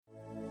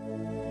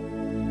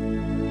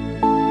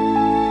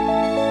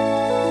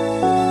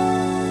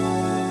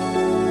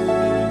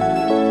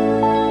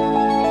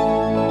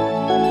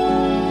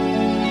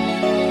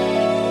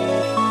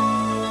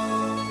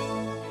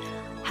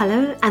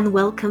and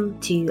welcome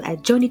to A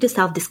Journey to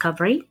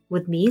Self-Discovery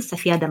with me,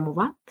 Safia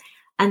Damova.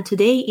 And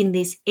today in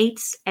this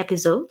 8th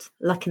episode,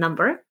 lucky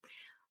number,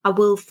 I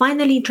will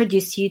finally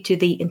introduce you to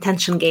the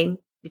intention game,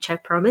 which I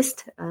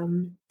promised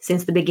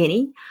since the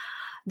beginning.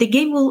 The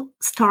game will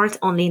start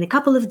only in a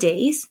couple of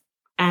days,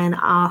 and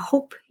I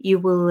hope you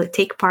will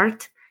take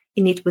part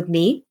in it with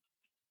me.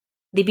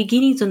 The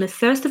beginning is on the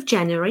 1st of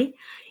January.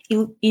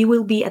 It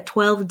will be a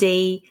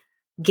 12-day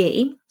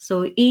game,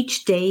 so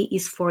each day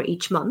is for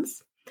each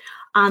month.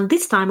 And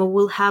this time I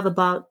will have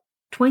about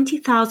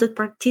 20,000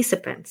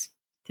 participants.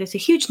 So it's a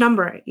huge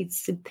number.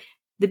 It's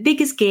the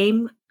biggest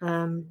game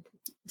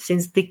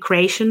since the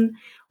creation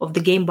of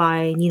the game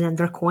by Nina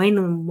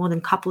Vercoen more than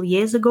a couple of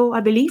years ago, I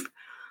believe.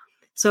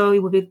 So it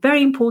will be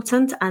very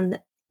important, and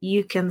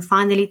you can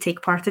finally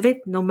take part of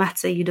it, no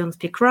matter you don't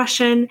speak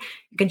Russian.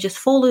 You can just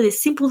follow the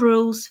simple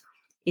rules.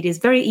 It is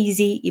very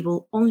easy. It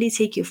will only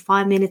take you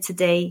 5 minutes a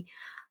day.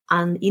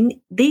 And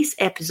in this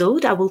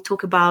episode, I will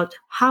talk about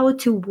how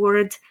to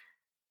word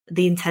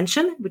the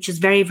intention, which is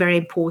very, very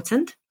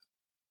important.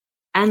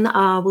 And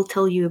I will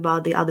tell you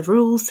about the other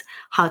rules,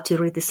 how to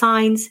read the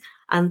signs,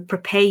 and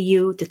prepare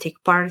you to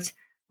take part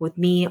with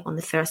me on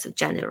the 1st of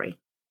January.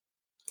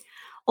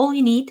 All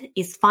you need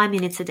is 5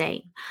 minutes a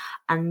day,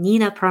 and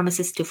Nina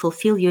promises to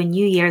fulfill your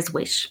New Year's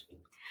wish.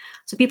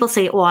 So people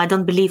say, oh, I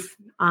don't believe.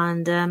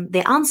 And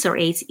the answer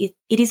is, it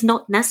is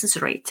not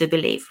necessary to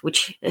believe,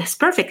 which is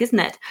perfect, isn't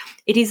it?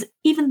 It is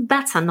even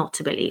better not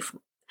to believe.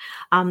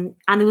 And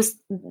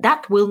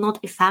that will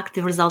not affect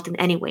the result in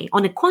any way.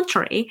 On the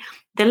contrary,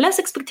 the less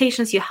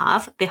expectations you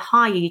have, the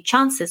higher your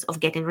chances of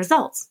getting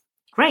results.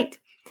 Great.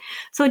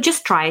 So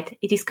just try it.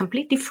 It is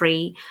completely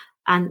free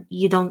and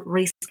you don't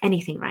risk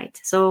anything, right?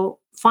 So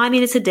 5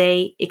 minutes a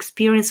day,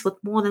 experience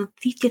what more than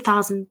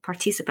 50,000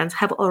 participants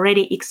have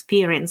already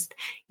experienced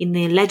in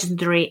the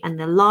legendary and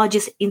the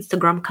largest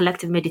Instagram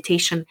collective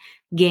meditation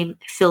game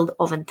Field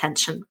of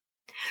Intention.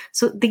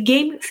 So the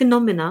game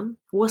phenomenon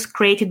was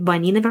created by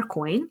Nina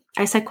Vercoen,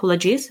 a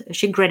psychologist.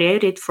 She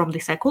graduated from the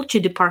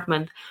psychology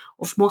department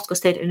of Moscow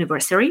State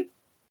University.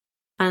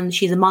 And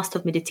she's a master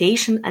of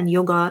meditation and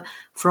yoga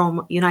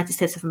from United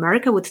States of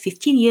America with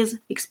 15 years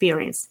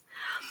experience.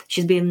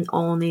 She's been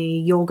on a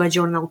yoga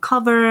journal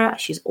cover.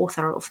 She's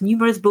author of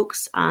numerous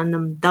books and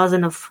a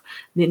dozen of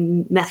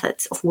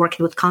methods of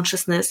working with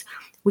consciousness,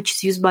 which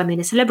is used by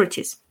many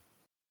celebrities.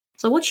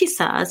 So what she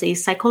says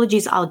is psychology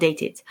is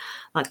outdated.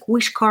 Like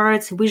wish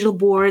cards, visual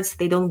boards,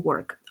 they don't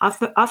work.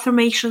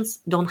 Affirmations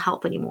don't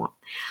help anymore.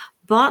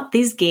 But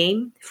this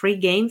game, free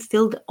game,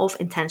 Field of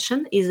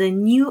Intention, is a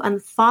new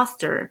and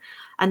faster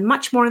and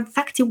much more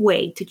effective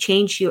way to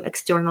change your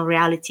external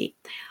reality.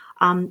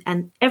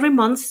 And every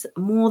month,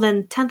 more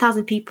than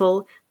 10,000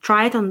 people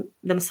try it on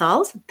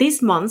themselves.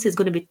 This month is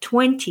going to be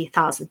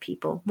 20,000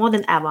 people, more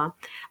than ever.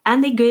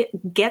 And they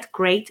get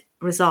great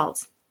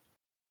results.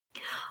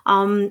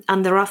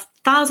 And there are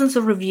thousands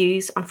of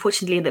reviews.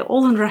 Unfortunately, they're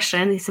all in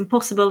Russian. It's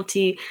impossible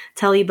to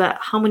tell you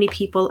about how many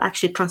people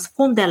actually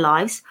transform their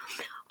lives.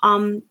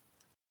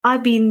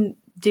 I've been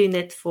doing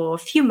it for a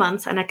few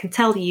months, and I can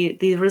tell you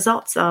the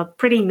results are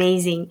pretty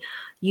amazing.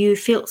 You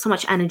feel so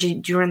much energy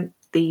during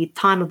the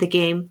time of the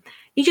game.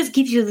 It just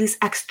gives you this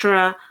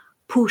extra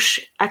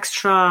push,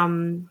 extra,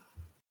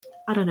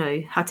 I don't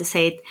know how to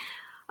say it,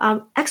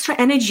 extra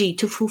energy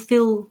to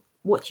fulfill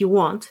what you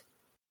want.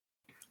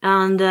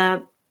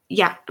 And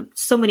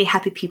so many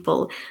happy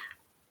people,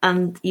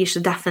 and you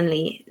should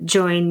definitely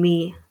join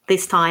me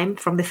this time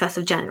from the 1st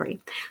of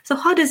January. So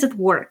how does it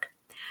work?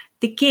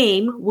 The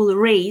game will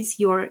raise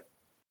your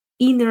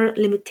inner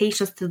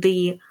limitations to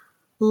the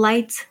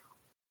light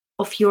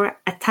of your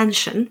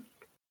attention.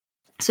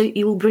 So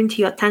it will bring to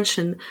your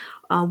attention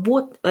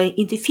what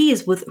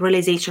interferes with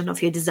realization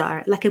of your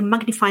desire, like a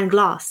magnifying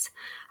glass.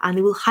 And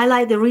it will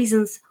highlight the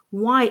reasons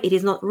why it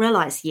is not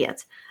realized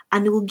yet.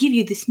 And it will give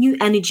you this new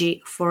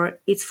energy for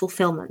its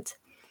fulfillment.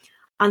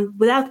 And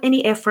without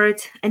any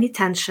effort, any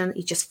tension,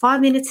 it's just 5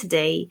 minutes a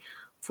day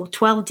for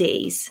 12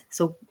 days.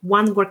 So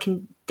one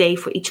working day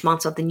for each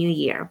month of the new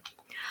year.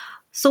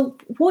 So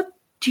what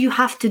do you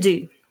have to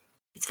do?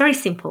 It's very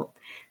simple.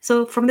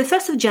 So from the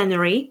 1st of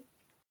January,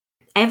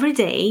 every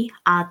day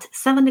at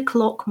 7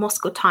 o'clock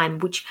Moscow time,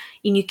 which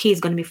in UK is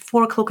going to be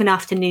 4 o'clock in the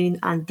afternoon,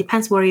 and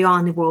depends where you are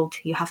in the world,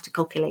 you have to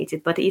calculate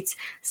it, but it's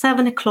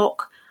 7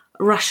 o'clock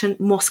Russian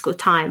Moscow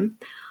time.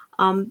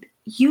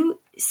 You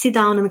sit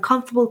down in a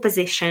comfortable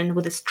position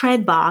with a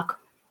straight back.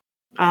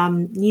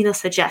 Nina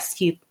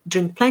suggests you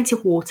drink plenty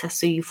of water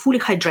so you're fully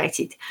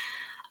hydrated,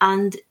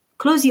 and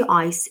close your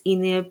eyes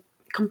in a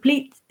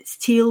complete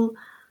still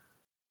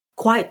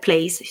quiet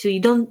place so you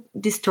don't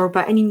disturb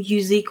by any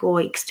music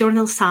or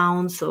external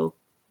sounds. So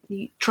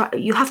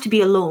you have to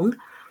be alone.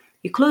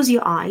 You close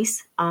your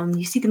eyes,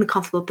 you sit in a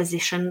comfortable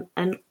position,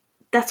 and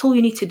that's all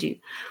you need to do.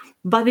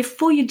 But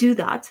before you do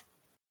that,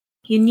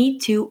 you need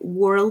to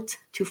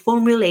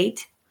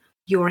formulate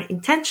your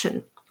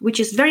intention, which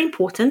is very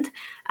important,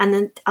 and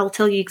then I'll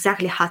tell you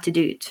exactly how to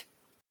do it.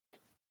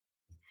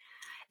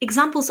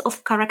 Examples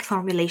of correct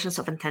formulations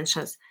of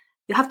intentions.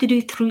 You have to do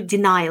it through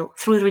denial,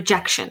 through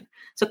rejection.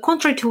 So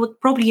contrary to what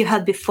probably you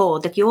heard before,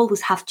 that you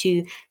always have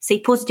to say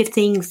positive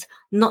things,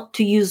 not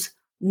to use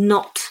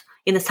not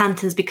in a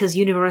sentence because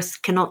universe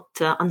cannot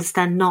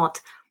understand not.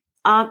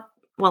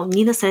 Well,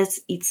 Nina says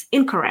it's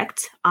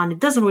incorrect and it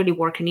doesn't really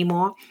work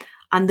anymore.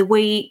 And the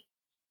way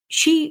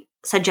she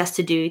suggests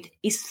to do it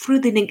is through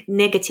the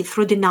negative,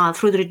 through denial,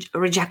 through the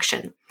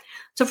rejection.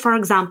 So, for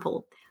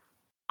example,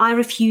 I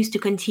refuse to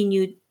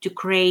continue to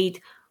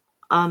create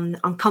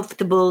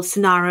uncomfortable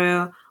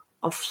scenario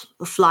of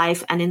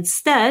life, and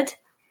instead,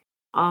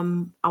 I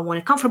want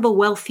a comfortable,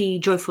 wealthy,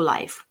 joyful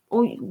life,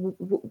 or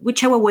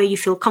whichever way you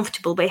feel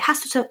comfortable. But it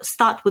has to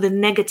start with a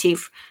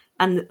negative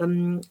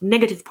and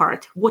negative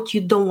part, what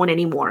you don't want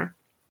anymore,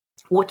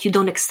 what you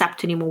don't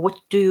accept anymore, what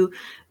do you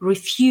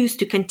refuse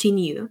to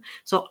continue.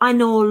 So I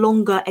no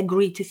longer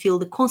agree to feel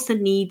the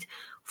constant need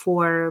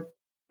for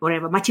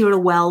whatever, material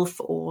wealth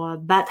or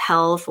bad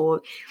health,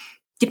 or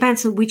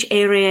depends on which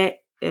area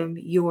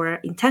your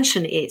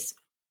intention is.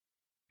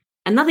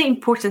 Another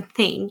important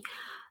thing,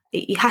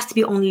 it has to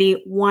be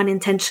only one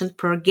intention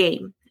per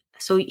game.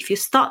 So if you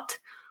start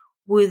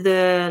with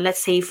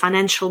let's say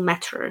financial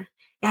matter,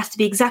 it has to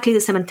be exactly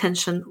the same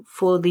intention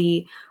for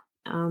the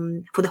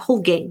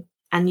whole game,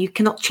 and you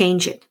cannot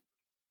change it.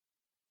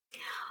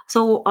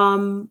 So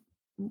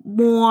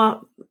more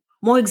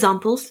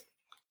examples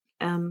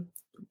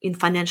in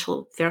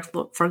financial,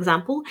 for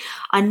example,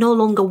 I no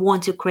longer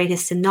want to create a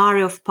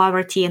scenario of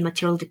poverty and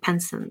material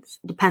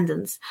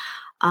dependence,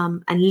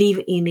 and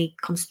live in a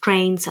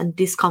constraints and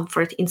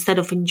discomfort instead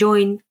of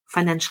enjoying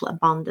financial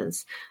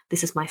abundance.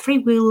 This is my free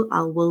will.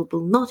 I will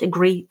not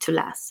agree to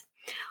less.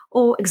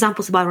 Or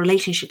examples about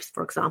relationships,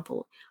 for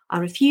example. I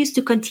refuse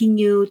to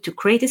continue to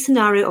create a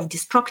scenario of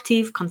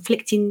destructive,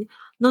 conflicting,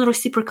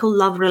 non-reciprocal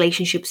love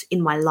relationships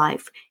in my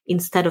life,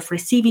 instead of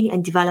receiving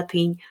and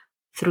developing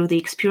through the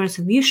experience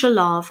of mutual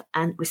love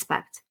and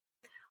respect.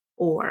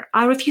 Or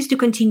I refuse to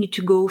continue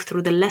to go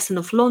through the lesson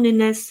of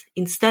loneliness,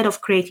 instead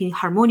of creating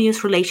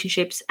harmonious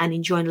relationships and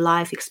enjoying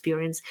life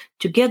experience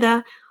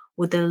together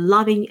with a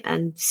loving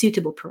and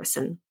suitable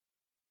person.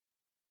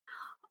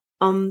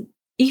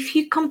 If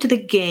you come to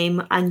the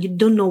game and you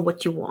don't know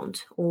what you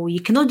want, or you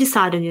cannot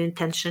decide on your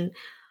intention,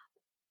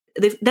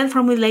 then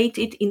formulate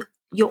it in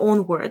your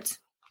own words.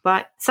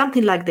 But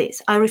something like this: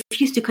 I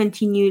refuse to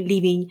continue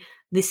living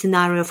this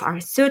scenario of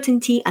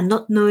uncertainty and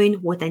not knowing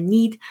what I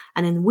need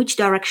and in which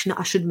direction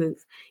I should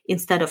move,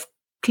 instead of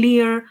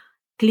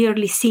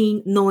clearly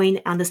seeing,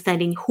 knowing,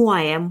 understanding who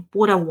I am,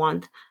 what I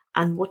want,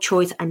 and what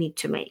choice I need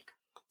to make.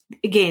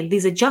 Again,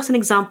 these are just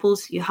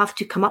examples. You have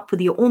to come up with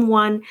your own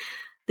one.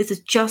 This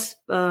is just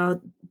the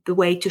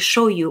way to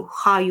show you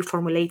how you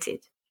formulate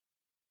it.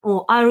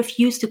 Or I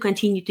refuse to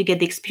continue to get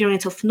the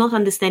experience of not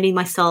understanding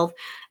myself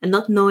and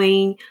not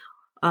knowing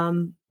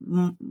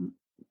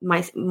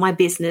my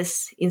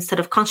business, instead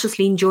of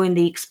consciously enjoying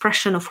the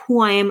expression of who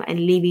I am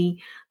and living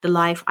the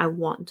life I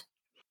want.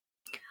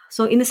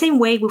 So in the same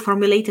way, we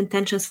formulate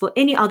intentions for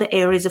any other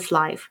areas of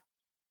life,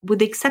 with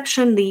the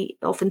exception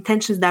of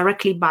intentions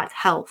directly about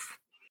health.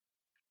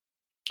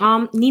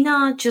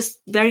 Nina just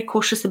very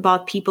cautious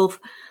about people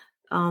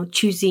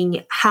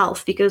choosing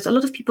health, because a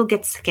lot of people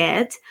get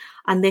scared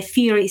and their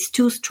fear is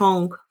too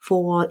strong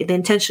for the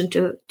intention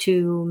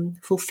to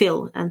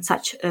fulfill in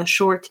such a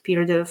short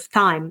period of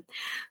time.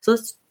 So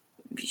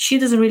she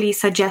doesn't really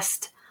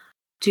suggest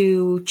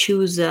to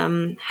choose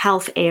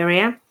health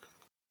area,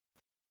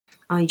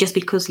 just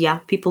because,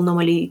 people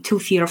normally too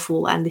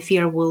fearful and the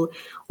fear will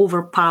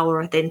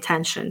overpower the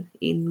intention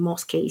in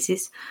most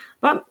cases.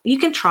 But you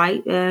can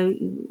try.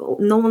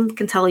 No one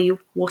can tell you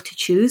what to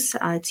choose.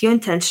 It's your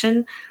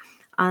intention.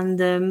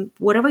 And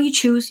whatever you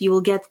choose, you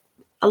will get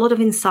a lot of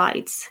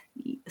insights,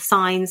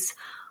 signs,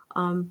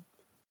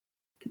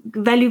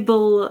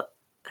 valuable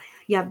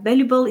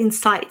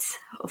insights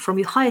from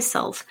your higher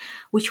self,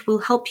 which will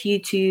help you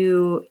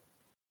to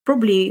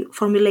probably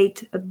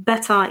formulate a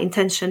better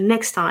intention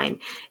next time.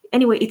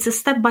 Anyway, it's a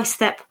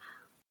step-by-step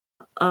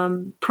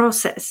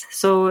process.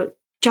 So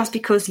just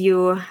because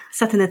you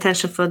set an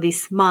intention for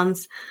this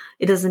month,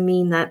 it doesn't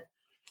mean that,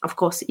 of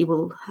course, it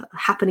will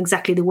happen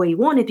exactly the way you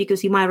want it,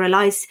 because you might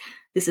realize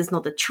this is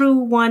not the true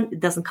one. It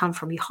doesn't come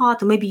from your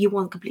heart, or maybe you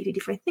want completely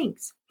different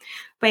things.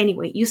 But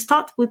anyway, you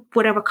start with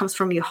whatever comes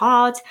from your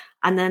heart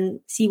and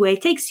then see where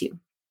it takes you.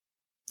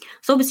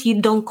 So obviously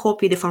you don't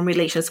copy the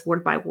formulations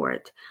word by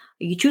word.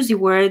 You choose your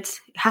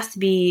words.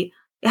 They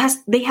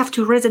have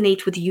to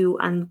resonate with you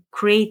and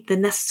create the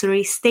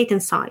necessary state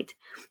inside,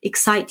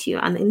 excite you.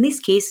 And in this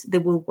case, they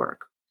will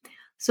work.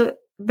 So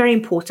very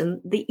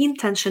important, the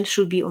intention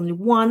should be only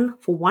one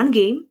for one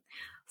game.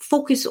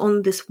 Focus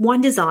on this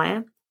one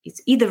desire.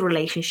 It's either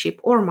relationship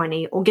or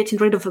money or getting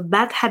rid of a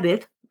bad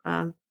habit.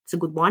 It's a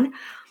good one.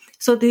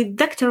 So the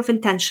vector of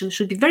intention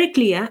should be very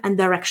clear and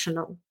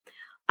directional,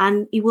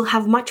 and it will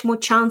have much more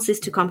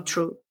chances to come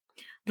true.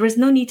 There is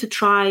no need to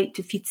try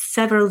to fit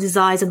several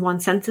desires in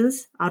one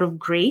sentence out of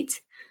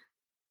great.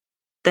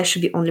 There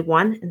should be only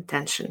one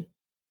intention.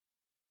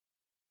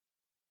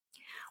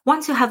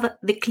 Once you have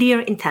the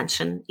clear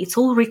intention, it's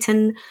all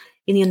written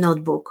in your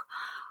notebook.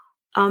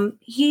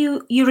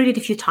 You read it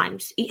a few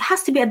times. It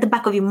has to be at the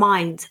back of your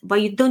mind,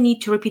 but you don't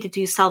need to repeat it to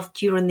yourself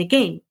during the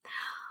game.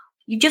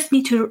 You just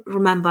need to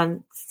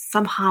remember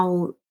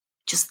somehow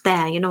just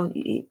there,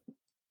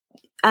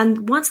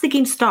 And once the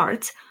game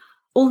starts,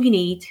 all you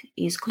need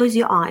is close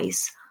your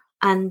eyes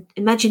and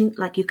imagine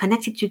like you're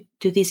connected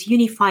to this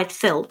unified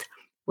field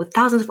with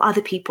thousands of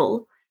other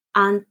people,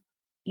 and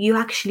you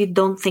actually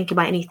don't think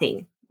about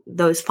anything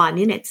those 5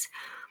 minutes.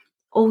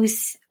 All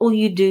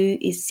you do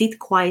is sit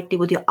quietly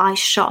with your eyes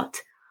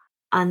shut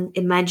and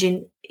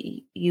imagine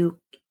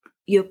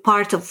you're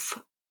part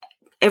of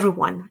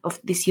everyone of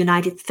this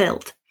united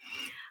field.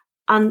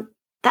 And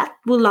that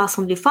will last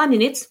only 5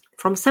 minutes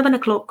from 7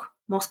 o'clock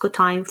Moscow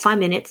time, 5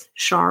 minutes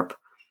sharp,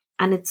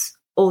 and it's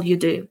all you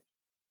do.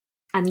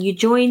 And you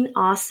join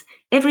us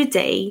every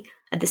day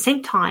at the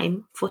same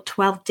time for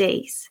 12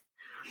 days.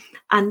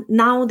 And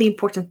now the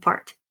important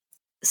part.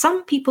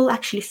 Some people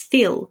actually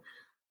feel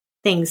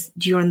things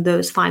during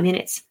those 5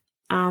 minutes.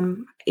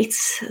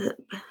 It's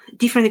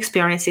different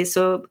experiences.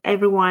 So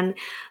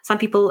some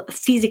people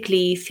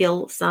physically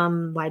feel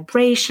some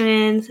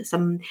vibrations,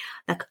 some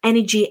like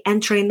energy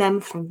entering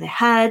them from the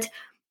head,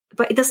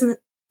 but it doesn't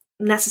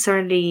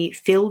necessarily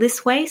feel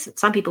this way. So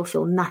some people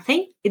feel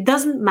nothing. It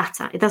doesn't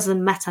matter. It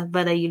doesn't matter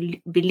whether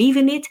you believe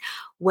in it,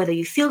 whether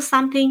you feel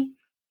something.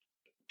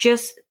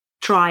 Just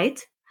try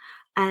it.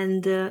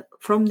 And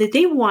from the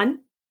day one,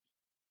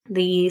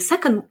 the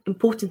second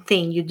important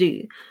thing you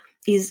do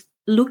is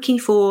looking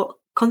for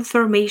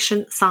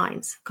confirmatory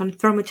signs.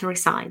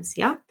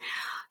 Yeah.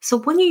 So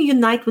when you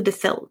unite with the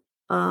field,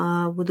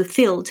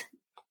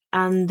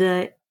 and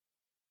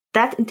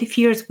that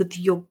interferes with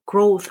your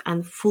growth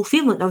and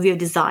fulfillment of your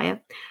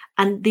desire,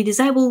 and the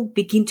desire will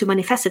begin to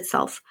manifest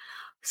itself.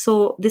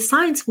 So the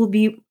signs will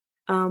be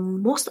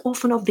most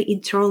often of the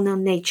internal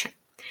nature,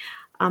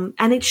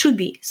 and it should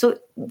be. So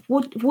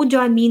what do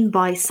I mean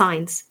by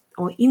signs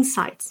or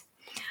insights?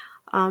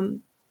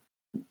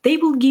 They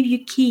will give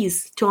you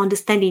keys to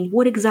understanding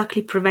what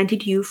exactly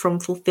prevented you from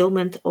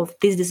fulfillment of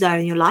this desire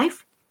in your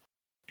life,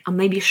 and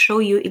maybe show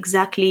you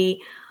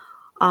exactly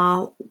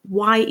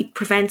why it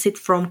prevents it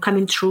from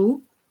coming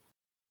true.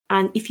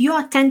 And if you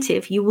are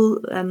attentive, you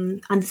will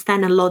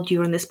understand a lot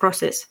during this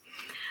process.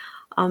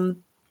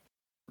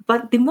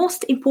 But the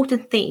most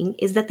important thing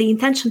is that the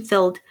intention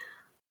field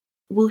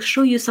will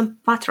show you some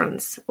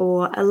patterns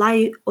or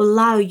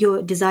allow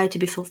your desire to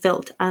be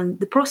fulfilled. And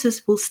the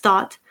process will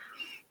start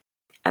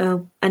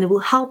and it will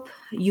help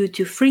you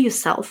to free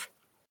yourself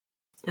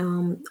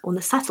on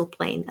a subtle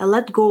plane and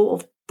let go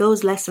of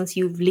those lessons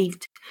you've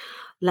lived,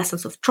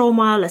 lessons of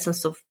trauma,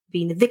 lessons of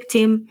being a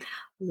victim,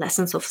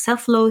 lessons of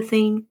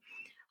self-loathing.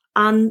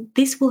 And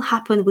this will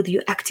happen with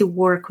your active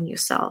work on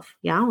yourself,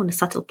 on a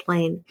subtle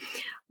plane.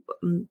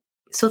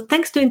 So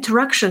thanks to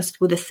interactions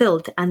with the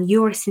field and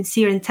your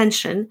sincere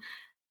intention,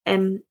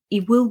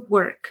 it will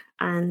work.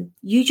 And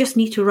you just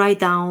need to write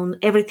down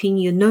everything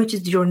you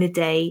noticed during the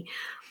day.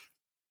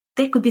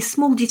 There could be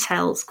small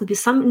details, could be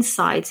some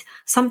insights.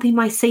 Something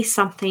might say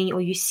something, or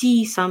you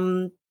see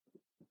some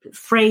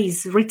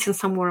phrase written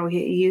somewhere, or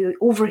you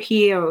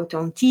overhear it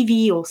on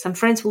TV, or some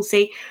friends will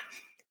say.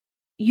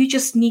 You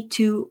just need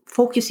to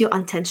focus your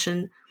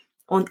attention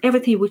on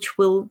everything which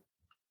will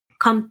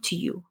come to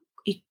you.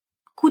 It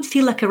could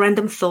feel like a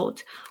random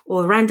thought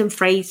or a random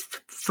phrase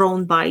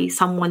thrown by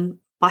someone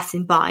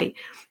passing by,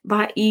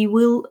 but it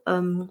will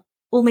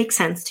all make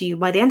sense to you.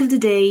 By the end of the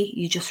day,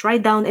 you just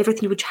write down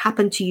everything which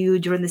happened to you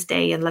during this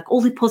day and like all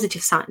the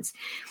positive signs.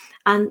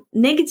 And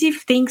negative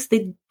things,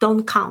 they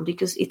don't count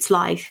because it's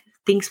life.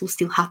 Things will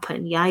still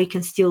happen. You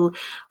can still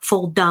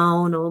fall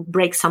down or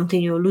break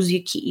something or lose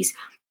your keys.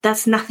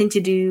 That's nothing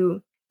to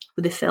do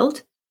with the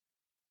field.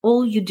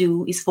 All you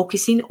do is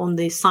focusing on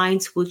the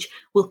signs which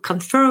will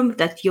confirm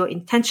that your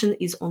intention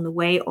is on the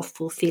way of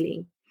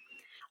fulfilling.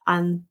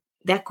 And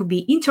that could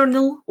be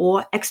internal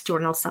or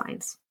external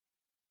signs.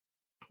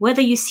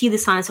 Whether you see the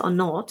signs or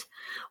not,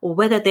 or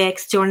whether they're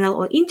external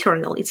or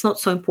internal, it's not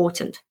so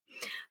important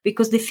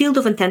because the field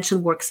of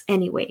intention works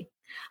anyway.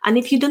 And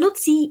if you do not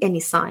see any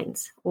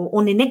signs or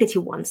only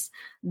negative ones,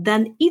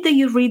 then either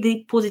you read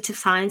the positive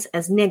signs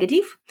as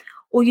negative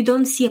or you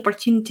don't see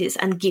opportunities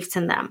and gifts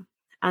in them.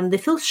 And the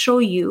fields show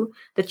you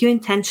that your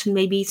intention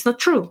maybe is not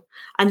true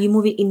and you're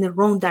moving in the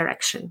wrong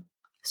direction.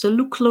 So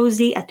look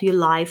closely at your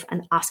life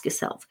and ask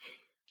yourself,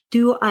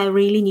 do I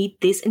really need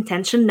this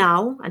intention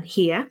now and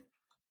here?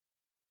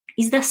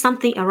 Is there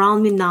something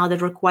around me now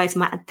that requires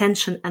my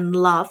attention and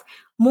love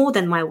more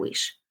than my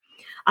wish?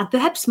 And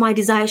perhaps my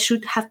desire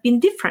should have been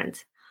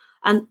different.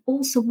 And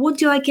also, what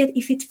do I get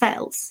if it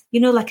fails?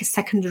 Like a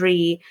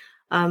secondary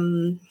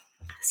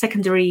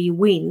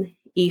win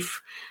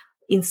if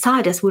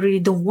inside us we really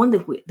don't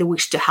want the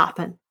wish to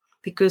happen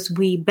because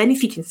we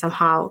benefiting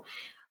somehow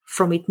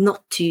from it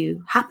not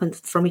to happen,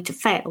 from it to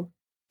fail.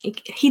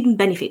 Hidden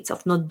benefits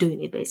of not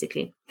doing it,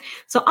 basically.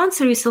 So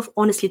answer yourself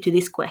honestly to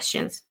these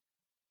questions.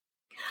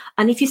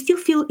 And if you still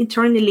feel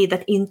internally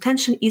that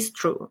intention is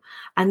true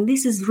and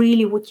this is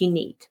really what you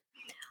need,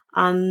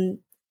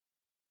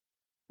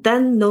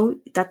 then know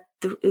that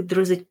there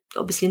is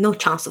obviously no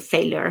chance of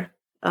failure.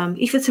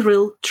 If it's a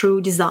real,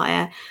 true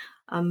desire,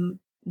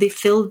 the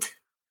field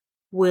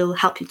will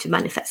help you to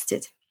manifest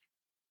it.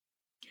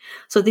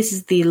 So this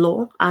is the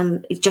law,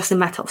 and it's just a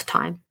matter of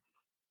time.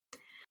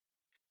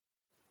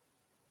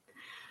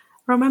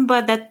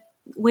 Remember that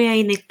we are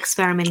in an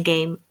experiment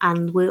game,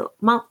 and we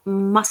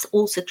must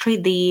also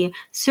treat the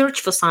search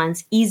for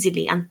signs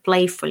easily and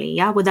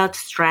playfully, without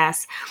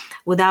stress,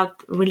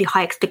 without really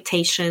high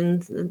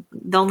expectations.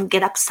 Don't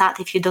get upset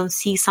if you don't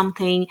see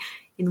something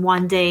in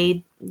one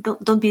day.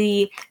 Don't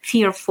be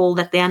fearful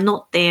that they are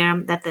not there,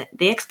 that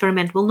the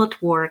experiment will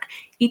not work.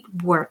 It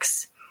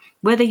works.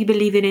 Whether you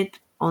believe in it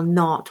or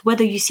not,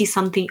 whether you see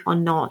something or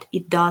not,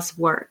 it does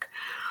work.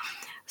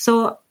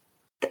 So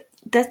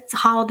that's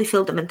how the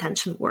field of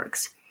intention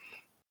works.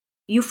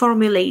 You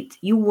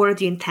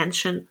word your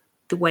intention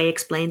the way I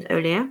explained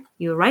earlier.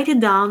 You write it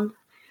down,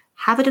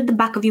 have it at the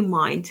back of your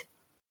mind.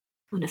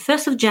 On the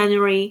 1st of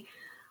January,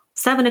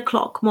 7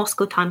 o'clock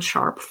Moscow time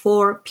sharp,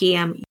 4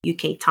 p.m.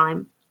 UK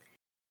time,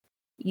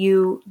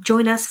 you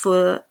join us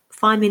for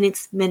 5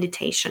 minutes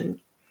meditation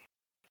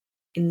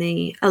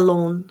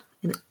alone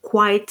in a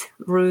quiet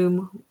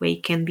room where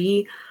you can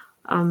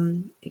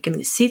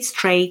sit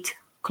straight,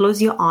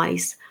 close your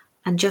eyes,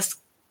 and just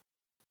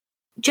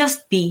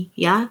be,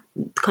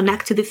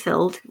 connect to the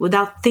field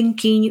without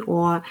thinking,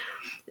 or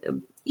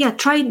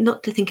try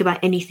not to think about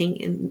anything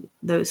in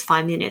those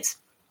 5 minutes.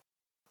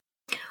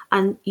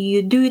 And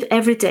you do it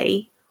every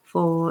day.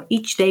 For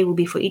each day will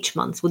be for each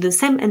month, with the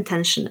same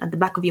intention at the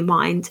back of your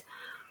mind.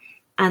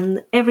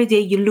 And every day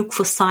you look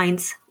for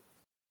signs,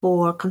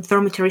 or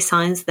confirmatory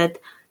signs that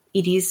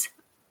it is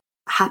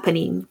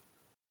happening.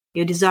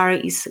 Your desire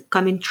is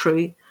coming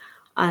true,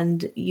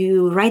 and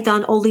you write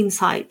down all the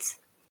insights.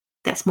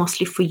 That's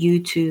mostly for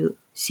you to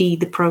see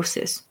the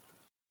process,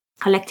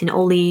 collecting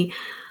all the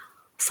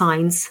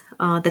signs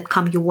that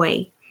come your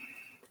way.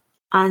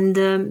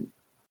 And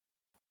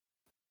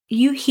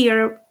you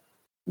hear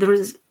there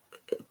is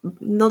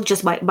not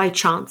just by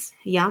chance.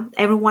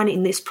 Everyone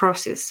in this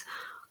process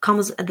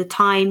comes at the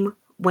time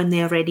when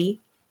they're ready,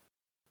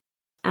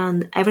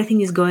 and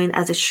everything is going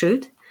as it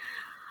should.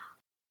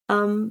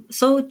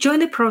 So join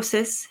the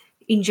process,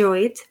 enjoy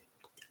it.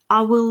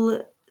 I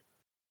will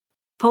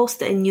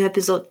post a new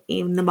episode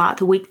in about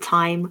a week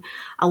time.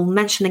 I will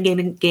mention the game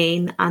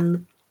again,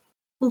 and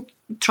we'll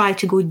try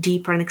to go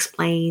deeper and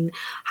explain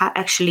how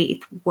actually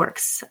it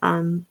works.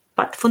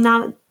 But for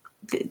now,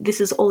 this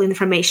is all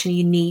information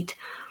you need.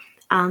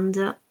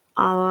 And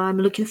I'm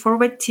looking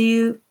forward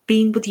to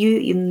being with you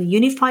in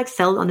Unified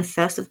Field on the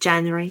 1st of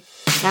January.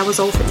 That was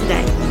all for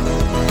today.